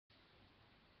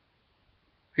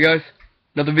Hey guys,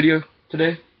 another video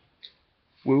today.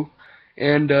 Woo.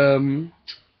 And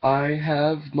I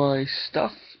have my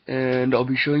stuff and I'll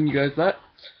be showing you guys that.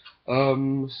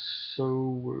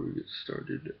 So where do we get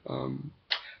started?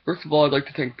 First of all, I'd like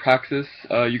to thank Praxxus.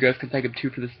 You guys can thank him too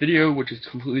for this video, which is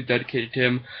completely dedicated to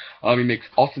him. He makes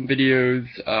awesome videos.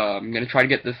 I'm gonna try to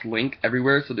get this link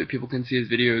everywhere so that people can see his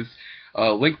videos.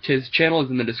 Link to his channel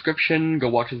is in the description. Go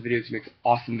watch his videos. He makes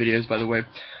awesome videos, by the way.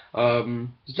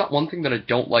 There's not one thing that I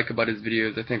don't like about his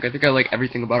videos. I think I like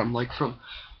everything about him, like from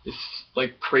his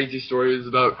crazy stories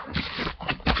about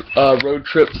road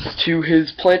trips to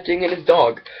his planting and his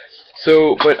dog.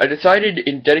 So, but I decided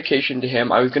in dedication to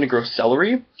him I was gonna grow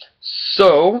celery.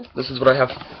 So this is what I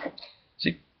have.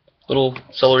 See, little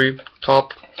celery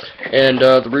top, and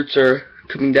the roots are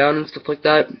coming down and stuff like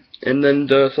that, and then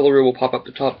the celery will pop up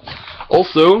the top.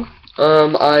 Also,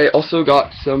 I also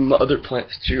got some other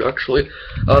plants too, actually,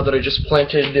 that I just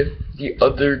planted the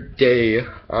other day.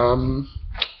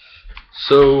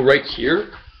 So right here,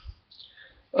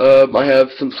 I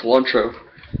have some cilantro.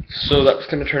 So that's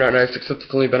gonna turn out nice, except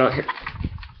it's only been out here.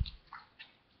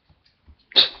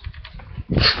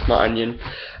 My onion.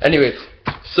 Anyways,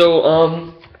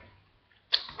 so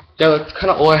yeah, that's kind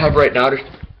of all I have right now to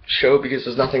show because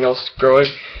there's nothing else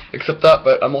growing except that.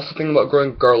 But I'm also thinking about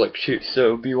growing garlic too,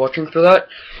 so be watching for that.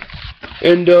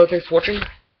 And thanks for watching.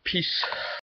 Peace.